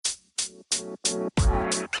It's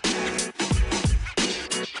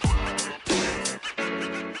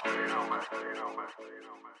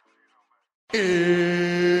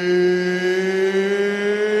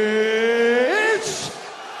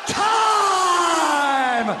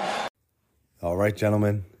time! All right,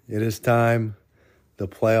 gentlemen, it is time. The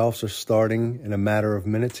playoffs are starting in a matter of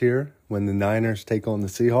minutes here when the Niners take on the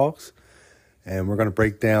Seahawks. And we're going to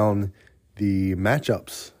break down the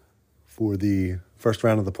matchups for the first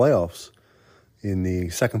round of the playoffs in the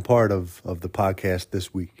second part of the podcast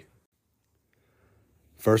this week.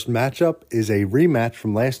 First matchup is a rematch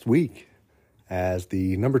from last week as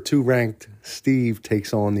the number 2 ranked Steve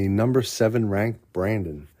takes on the number 7 ranked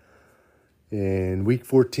Brandon. In week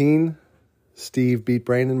 14, Steve beat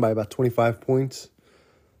Brandon by about 25 points,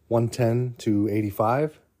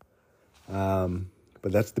 110-85.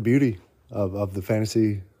 But that's the beauty of the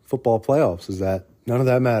fantasy football playoffs, is that none of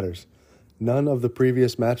that matters. None of the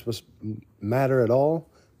previous matchups matter at all.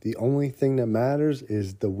 The only thing that matters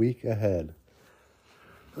is the week ahead.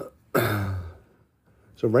 So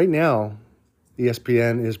right now,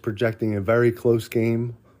 ESPN is projecting a very close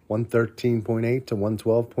game, 113.8 to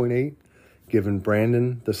 112.8, giving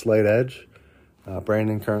Brandon the slight edge.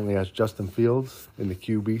 Brandon currently has Justin Fields in the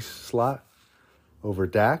QB slot over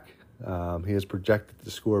Dak. He is projected to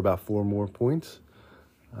score about 4 more points.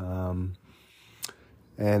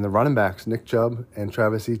 And the running backs, Nick Chubb and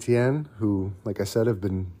Travis Etienne, who, like I said, have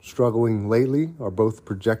been struggling lately, are both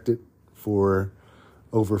projected for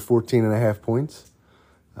over 14.5 points.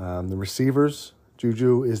 The receivers,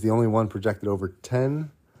 Juju is the only one projected over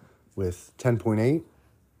 10 with 10.8.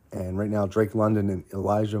 And right now, Drake London and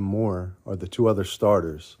Elijah Moore are the 2 other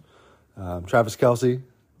starters. Travis Kelce,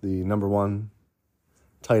 the number 1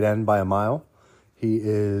 tight end by a mile. He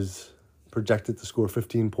is projected to score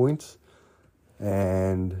 15 points.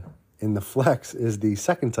 And in the flex is the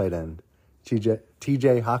second tight end,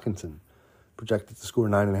 TJ Hawkinson, projected to score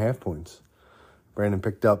 9.5 points. Brandon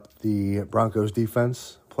picked up the Broncos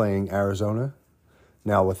defense playing Arizona,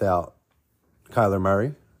 now without Kyler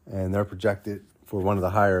Murray, and they're projected for one of the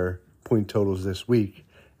higher point totals this week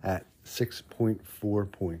at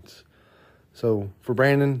 6.4 points. So for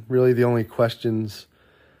Brandon, really the only questions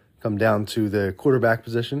come down to the quarterback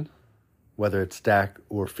position, whether it's Dak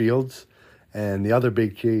or Fields. And the other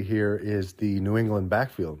big key here is the New England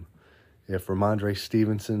backfield. If Ramondre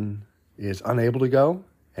Stevenson is unable to go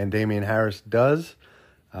and Damian Harris does,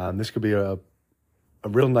 this could be a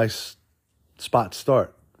real nice spot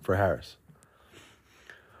start for Harris.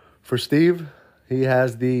 For Steve, he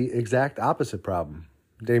has the exact opposite problem.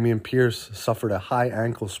 Dameon Pierce suffered a high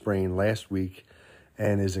ankle sprain last week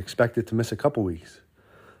and is expected to miss a couple weeks.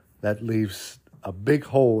 That leaves a big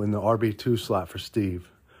hole in the RB2 slot for Steve.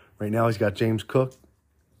 Right now he's got James Cook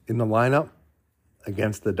in the lineup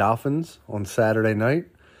against the Dolphins on Saturday night,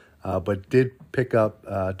 but did pick up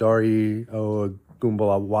Dari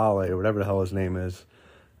Ogunbowale, or whatever the hell his name is,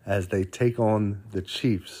 as they take on the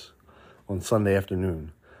Chiefs on Sunday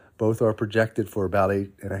afternoon. Both are projected for about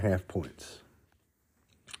 8.5 points.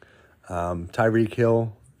 Tyreek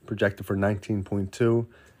Hill projected for 19.2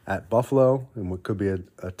 at Buffalo, in what could be a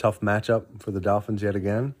tough matchup for the Dolphins yet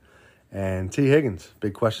again. And T. Higgins,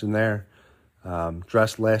 big question there.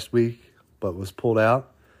 Dressed last week, but was pulled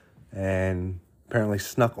out and apparently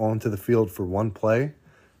snuck onto the field for one play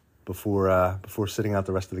before sitting out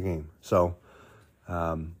the rest of the game. So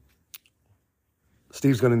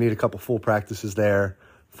Steve's going to need a couple full practices there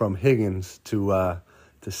from Higgins to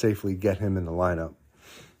safely get him in the lineup.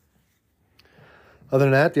 Other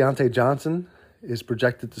than that, Deontay Johnson is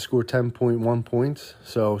projected to score 10.1 points.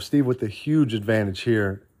 So Steve with a huge advantage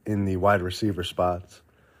here in the wide receiver spots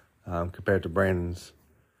compared to Brandon's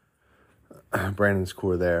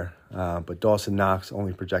core there. But Dawson Knox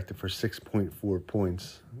only projected for 6.4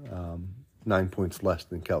 points, 9 points less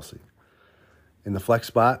than Kelce. In the flex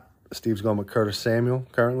spot, Steve's going with Curtis Samuel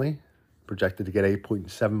currently, projected to get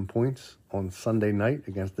 8.7 points on Sunday night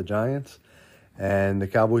against the Giants. And the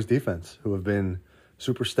Cowboys defense, who have been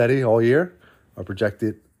super steady all year, are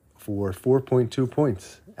projected for 4.2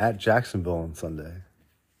 points at Jacksonville on Sunday.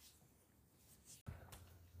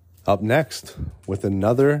 Up next, with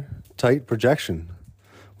another tight projection,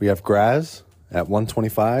 we have Graz at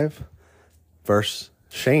 125 versus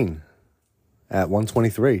Shane at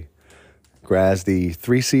 123. Graz the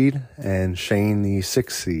 3 seed and Shane the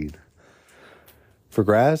 6 seed. For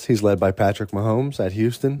Graz, he's led by Patrick Mahomes at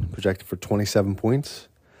Houston, projected for 27 points.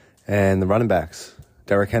 And the running backs,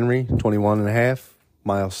 Derrick Henry, 21.5,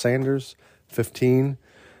 Miles Sanders, 15,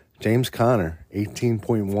 James Conner,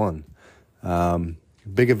 18.1.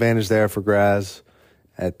 Big advantage there for Graz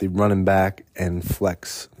at the running back and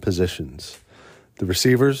flex positions. The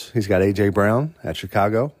receivers, he's got A.J. Brown at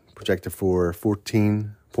Chicago, projected for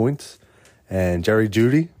 14 points. And Jerry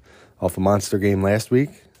Jeudy, off a monster game last week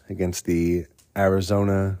against the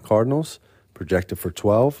Arizona Cardinals, projected for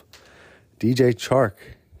 12. DJ Chark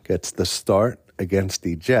gets the start against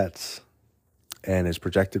the Jets and is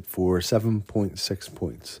projected for 7.6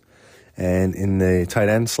 points. And in the tight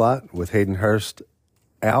end slot, with Hayden Hurst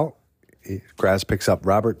out, Graz picks up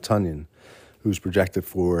Robert Tonyan, who's projected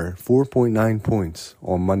for 4.9 points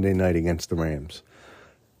on Monday night against the Rams.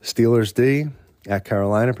 Steelers D at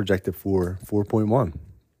Carolina, projected for 4.1.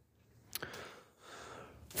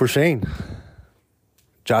 For Shane,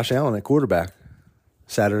 Josh Allen at quarterback.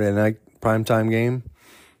 Saturday night primetime game,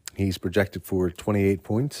 he's projected for 28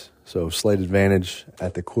 points. So slight advantage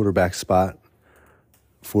at the quarterback spot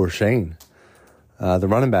for Shane. The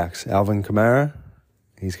running backs, Alvin Kamara,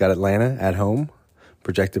 he's got Atlanta at home,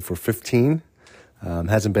 projected for 15.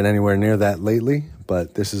 Hasn't been anywhere near that lately,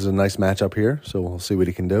 but this is a nice matchup here, so we'll see what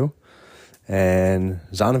he can do. And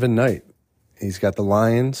Zonovan Knight, he's got the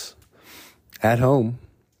Lions at home,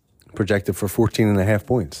 projected for 14.5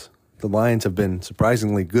 points. The Lions have been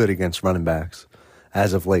surprisingly good against running backs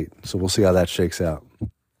as of late, so we'll see how that shakes out.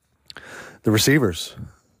 The receivers,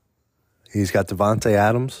 he's got Devontae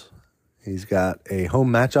Adams. He's got a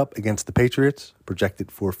home matchup against the Patriots,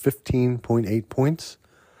 projected for 15.8 points.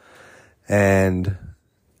 And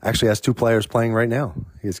actually has two players playing right now.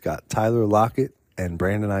 He's got Tyler Lockett and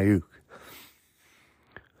Brandon Ayuk.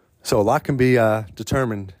 So a lot can be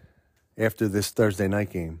determined after this Thursday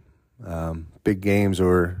night game. Big games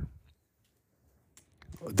or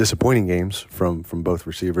disappointing games from both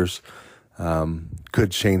receivers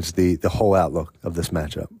could change the whole outlook of this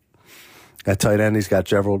matchup. At tight end, he's got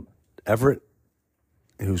Gerald Everett,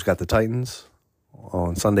 who's got the Titans.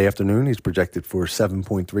 On Sunday afternoon, he's projected for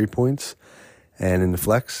 7.3 points. And in the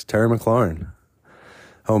flex, Terry McLaurin.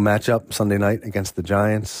 Home matchup Sunday night against the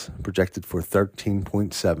Giants, projected for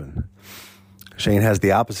 13.7. Shane has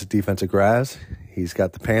the opposite defensive Graz. He's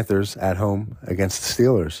got the Panthers at home against the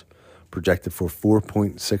Steelers, projected for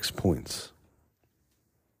 4.6 points.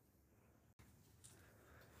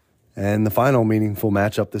 And the final meaningful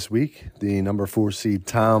matchup this week, the number 4 seed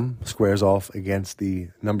Tom squares off against the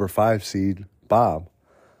number 5 seed Bob.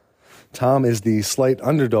 Tom is the slight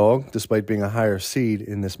underdog despite being a higher seed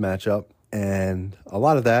in this matchup, and a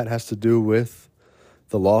lot of that has to do with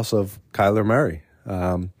the loss of Kyler Murray.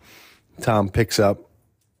 Tom picks up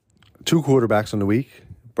 2 quarterbacks on the week,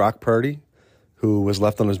 Brock Purdy, who was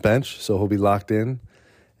left on his bench, so he'll be locked in,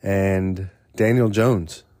 and Daniel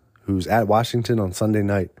Jones, who's at Washington on Sunday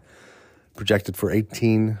night, projected for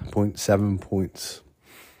 18.7 points.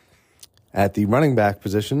 At the running back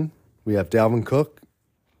position, we have Dalvin Cook,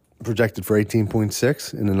 projected for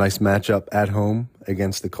 18.6 in a nice matchup at home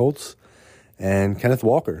against the Colts. And Kenneth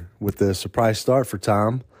Walker with the surprise start for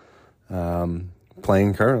Tom,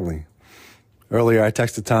 playing currently. Earlier, I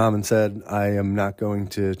texted Tom and said I am not going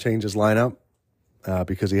to change his lineup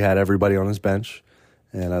because he had everybody on his bench.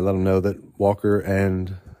 And I let him know that Walker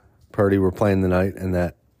and Purdy were playing tonight and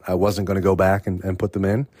that I wasn't going to go back and put them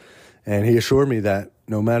in. And he assured me that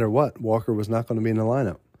no matter what, Walker was not going to be in the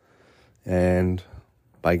lineup. And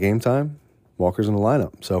by game time, Walker's in the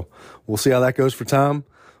lineup. So we'll see how that goes for Tom.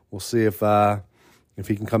 We'll see if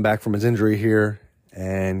he can come back from his injury here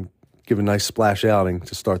and give a nice splash outing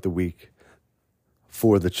to start the week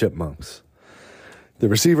for the Chipmunks. The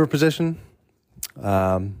receiver position,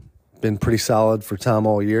 been pretty solid for Tom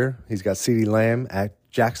all year. He's got CeeDee Lamb at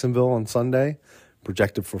Jacksonville on Sunday,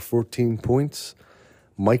 projected for 14 points.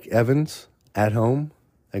 Mike Evans at home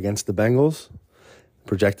against the Bengals,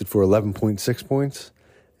 projected for 11.6 points.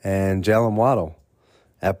 And Jalen Waddle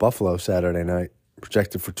at Buffalo Saturday night,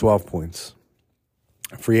 projected for 12 points.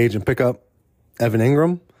 Free agent pickup, Evan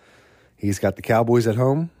Ingram. He's got the Cowboys at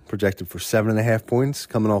home, projected for 7.5 points,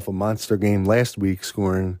 coming off a monster game last week,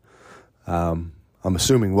 scoring, I'm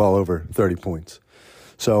assuming, well over 30 points.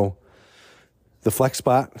 So the flex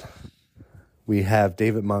spot, we have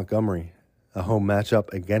David Montgomery, a home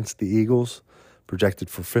matchup against the Eagles, projected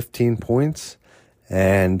for 15 points.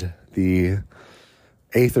 And the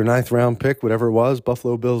 8th or 9th round pick, whatever it was,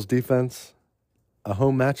 Buffalo Bills defense, a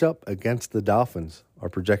home matchup against the Dolphins, are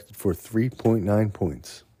projected for 3.9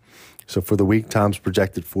 points. So for the week, Tom's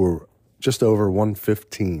projected for just over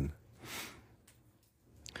 115.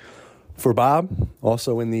 For Bob,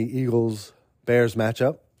 also in the Eagles-Bears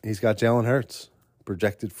matchup, he's got Jalen Hurts,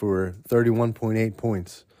 projected for 31.8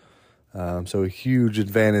 points. So a huge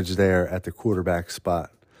advantage there at the quarterback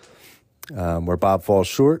spot. Where Bob falls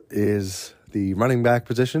short is the running back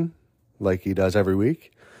position, like he does every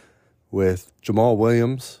week. with Jamal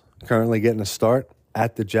Williams currently getting a start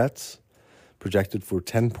at the Jets, projected for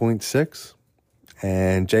 10.6,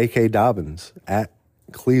 and J.K. Dobbins at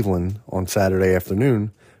Cleveland on Saturday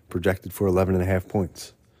afternoon, projected for 11.5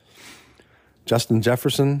 points. Justin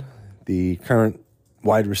Jefferson, the current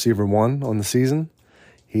wide receiver 1 on the season,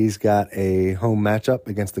 he's got a home matchup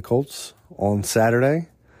against the Colts on Saturday,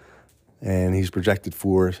 and he's projected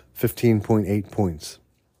for 15.8 points.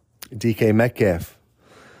 DK Metcalf,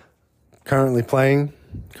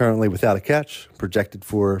 currently without a catch, projected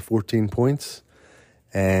for 14 points.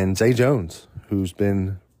 And Zay Jones, who's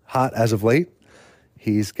been hot as of late,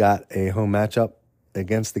 he's got a home matchup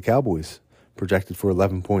against the Cowboys, projected for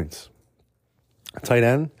 11 points. Tight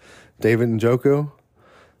end, David Njoku,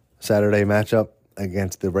 Saturday matchup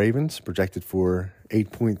against the Ravens, projected for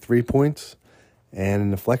 8.3 points. And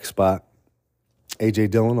in the flex spot, A.J.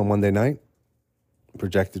 Dillon on Monday night,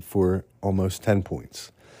 projected for almost 10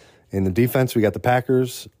 points. In the defense, we got the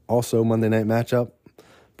Packers, also Monday night matchup,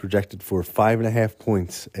 projected for 5.5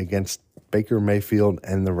 points against Baker Mayfield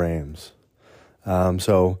and the Rams.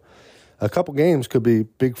 So a couple games could be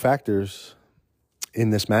big factors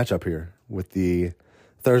in this matchup here with the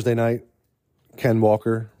Thursday night Ken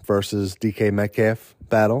Walker versus DK Metcalf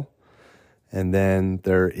battle. And then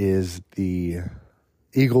there is the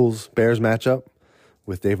Eagles-Bears matchup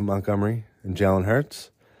with David Montgomery and Jalen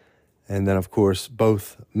Hurts. And then, of course,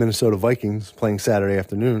 both Minnesota Vikings playing Saturday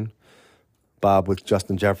afternoon, Bob with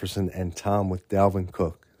Justin Jefferson and Tom with Dalvin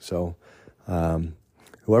Cook. So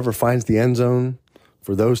whoever finds the end zone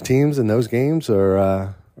for those teams in those games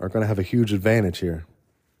are going to have a huge advantage here.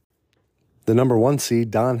 The number 1 seed,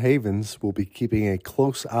 Don Havens, will be keeping a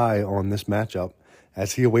close eye on this matchup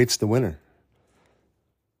as he awaits the winner.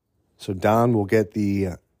 So Don will get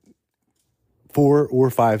the 4 or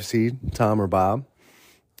 5 seed, Tom or Bob,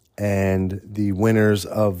 and the winners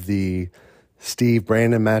of the Steve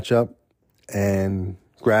Brandon matchup and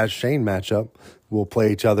Graz Shane matchup will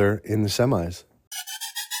play each other in the semis.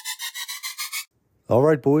 All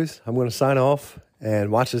right, boys, I'm going to sign off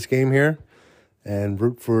and watch this game here and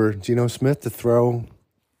root for Geno Smith to throw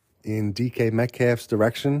in DK Metcalf's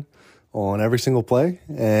direction on every single play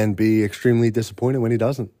and be extremely disappointed when he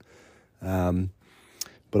doesn't.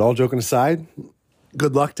 But all joking aside,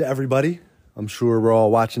 good luck to everybody. I'm sure we're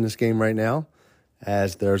all watching this game right now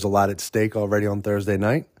as there's a lot at stake already on Thursday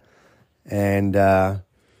night. And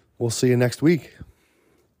we'll see you next week.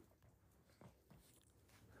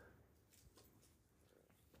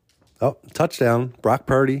 Oh, touchdown, Brock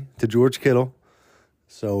Purdy to George Kittle.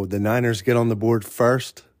 So the Niners get on the board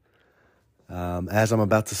first. As I'm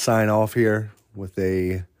about to sign off here with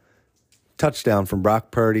a touchdown from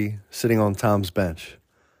Brock Purdy sitting on Tom's bench.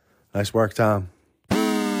 Nice work, Tom.